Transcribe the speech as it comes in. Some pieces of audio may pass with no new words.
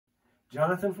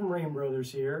Jonathan from Rain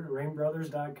Brothers here,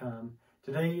 rainbrothers.com.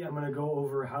 Today I'm going to go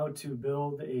over how to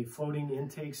build a floating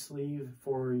intake sleeve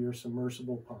for your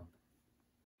submersible pump.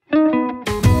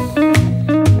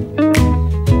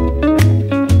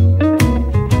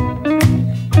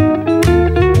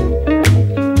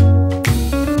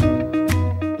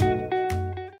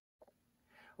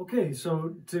 Okay,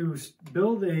 so to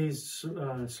build a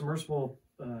submersible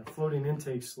floating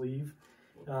intake sleeve,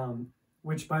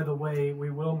 which, by the way,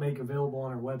 we will make available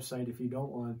on our website if you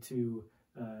don't want to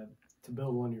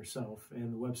build one yourself.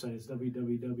 And the website is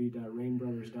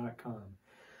www.rainbrothers.com.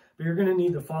 But you're going to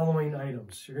need the following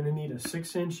items. You're going to need a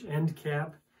 6-inch end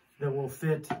cap that will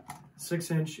fit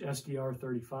 6-inch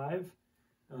SDR35.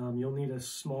 You'll need a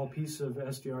small piece of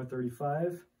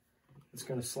SDR35. It's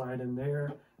going to slide in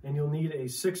there. And you'll need a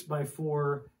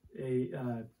 6x4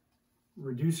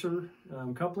 reducer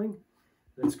coupling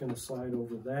that's going to slide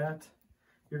over that.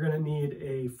 You're going to need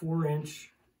a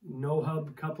 4-inch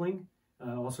no-hub coupling,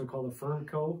 also called a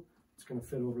Fernco. It's going to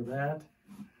fit over that.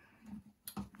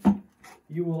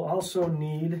 You will also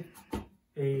need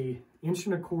a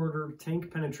 1.25-inch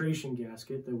tank penetration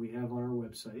gasket that we have on our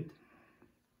website.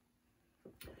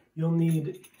 You'll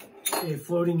need a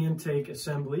floating intake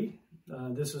assembly.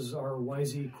 This is our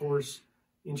YZ course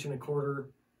 1.25-inch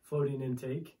floating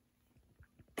intake.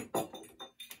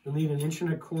 You'll need an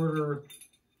 1.25-inch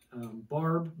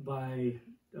barb by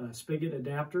spigot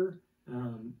adapter.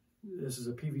 This is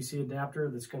a PVC adapter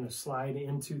that's going to slide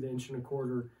into the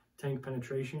 1.25-inch tank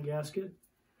penetration gasket.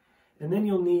 And then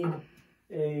you'll need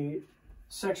a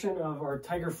section of our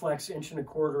TigerFlex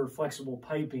 1.25-inch flexible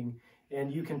piping,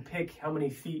 and you can pick how many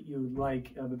feet you'd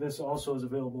like, but this also is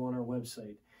available on our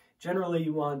website. Generally,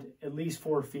 you want at least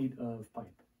 4 feet of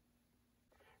pipe.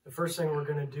 The first thing we're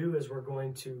going to do is we're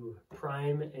going to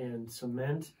prime and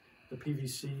cement the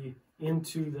PVC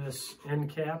into this end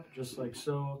cap, just like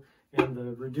so, and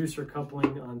the reducer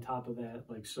coupling on top of that,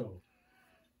 like so.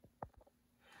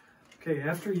 Okay,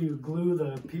 after you glue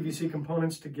the PVC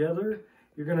components together,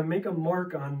 you're going to make a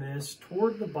mark on this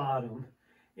toward the bottom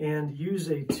and use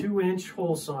a 2-inch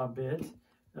hole saw bit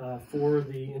for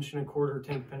the 1.25-inch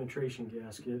tank penetration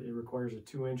gasket. It requires a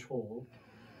 2-inch hole.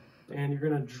 And you're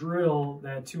going to drill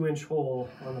that 2-inch hole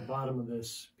on the bottom of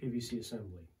this PVC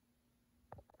assembly.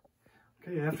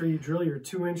 Okay, after you drill your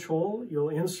 2-inch hole, you'll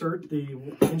insert the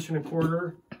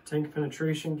 1.25-inch tank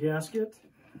penetration gasket.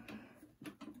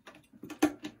 The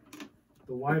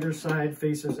wider side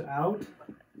faces out.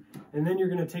 And then you're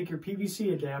going to take your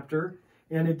PVC adapter,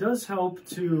 and it does help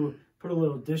to put a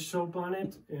little dish soap on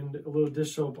it and a little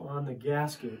dish soap on the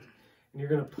gasket. And you're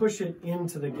going to push it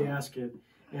into the gasket.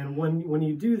 And when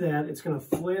you do that, it's going to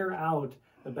flare out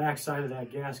the back side of that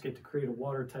gasket to create a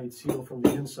watertight seal from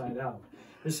the inside out.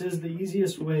 This is the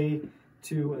easiest way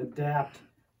to adapt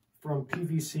from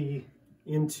PVC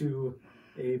into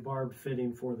a barbed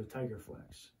fitting for the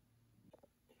TigerFlex.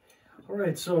 All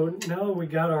right, so now we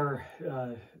got our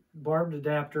barbed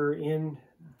adapter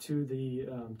into the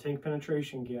tank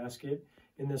penetration gasket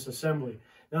in this assembly.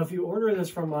 Now, if you order this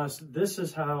from us, this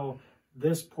is how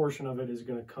this portion of it is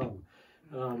going to come.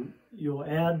 You'll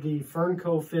add the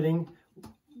Fernco fitting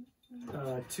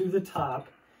to the top,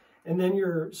 and then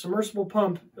your submersible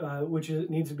pump, which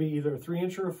needs to be either a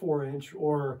 3-inch or a 4-inch,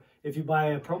 or if you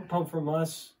buy a pump from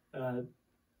us,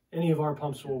 any of our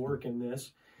pumps will work in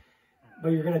this. But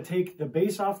you're going to take the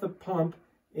base off the pump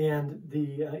and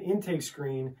the intake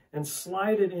screen and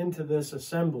slide it into this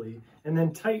assembly, and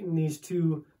then tighten these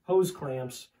 2 hose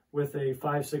clamps with a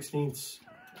 5/16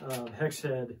 hex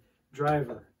head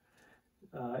driver.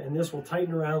 And this will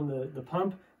tighten around the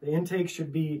pump. The intake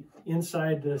should be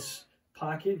inside this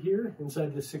pocket here,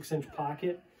 inside the 6-inch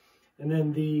pocket. And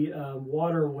then the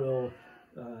water will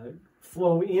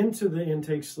flow into the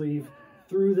intake sleeve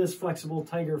through this flexible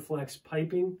TigerFlex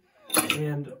piping,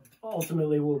 and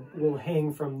ultimately will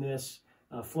hang from this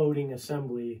floating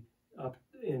assembly up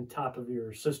in top of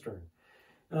your cistern.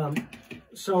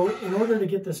 So in order to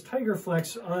get this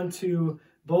TigerFlex onto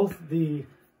both the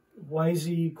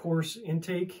YZ course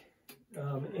intake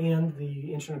and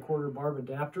the 1.25-inch barb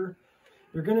adapter,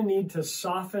 you're going to need to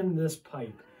soften this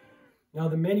pipe. Now,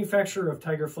 the manufacturer of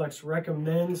TigerFlex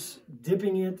recommends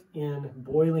dipping it in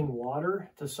boiling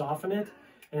water to soften it,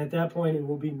 and at that point it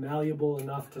will be malleable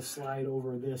enough to slide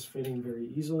over this fitting very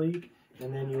easily,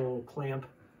 and then you'll clamp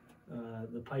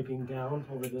the piping down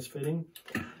over this fitting.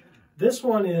 This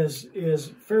one is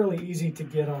fairly easy to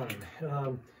get on.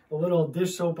 A little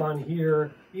dish soap on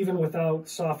here, even without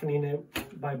softening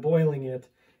it by boiling it,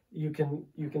 you can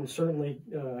certainly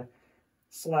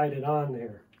slide it on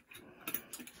there.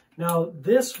 Now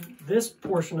this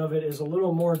portion of it is a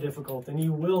little more difficult, and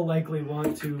you will likely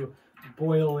want to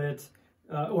boil it,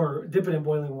 or dip it in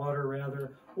boiling water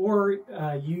rather, or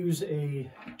use a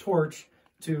torch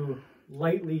to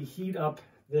lightly heat up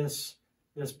this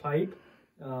pipe.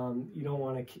 You don't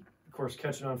want to, of course,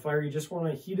 catch it on fire. You just want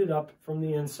to heat it up from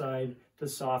the inside to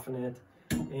soften it,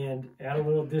 and add a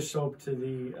little dish soap to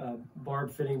the barb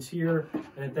fittings here.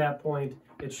 And at that point,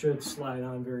 it should slide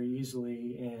on very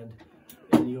easily, and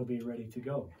you'll be ready to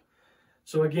go.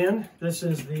 So again, this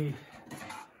is the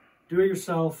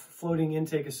do-it-yourself floating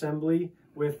intake assembly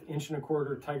with 1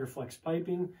 1/4" TigerFlex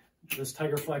piping. This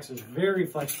TigerFlex is very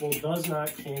flexible, does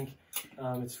not kink.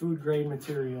 It's food grade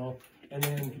material. And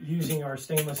then using our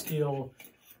stainless steel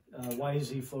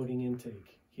YZ floating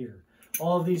intake here.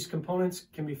 All of these components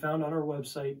can be found on our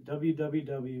website,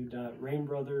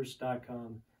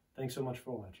 www.rainbrothers.com. Thanks so much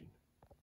for watching.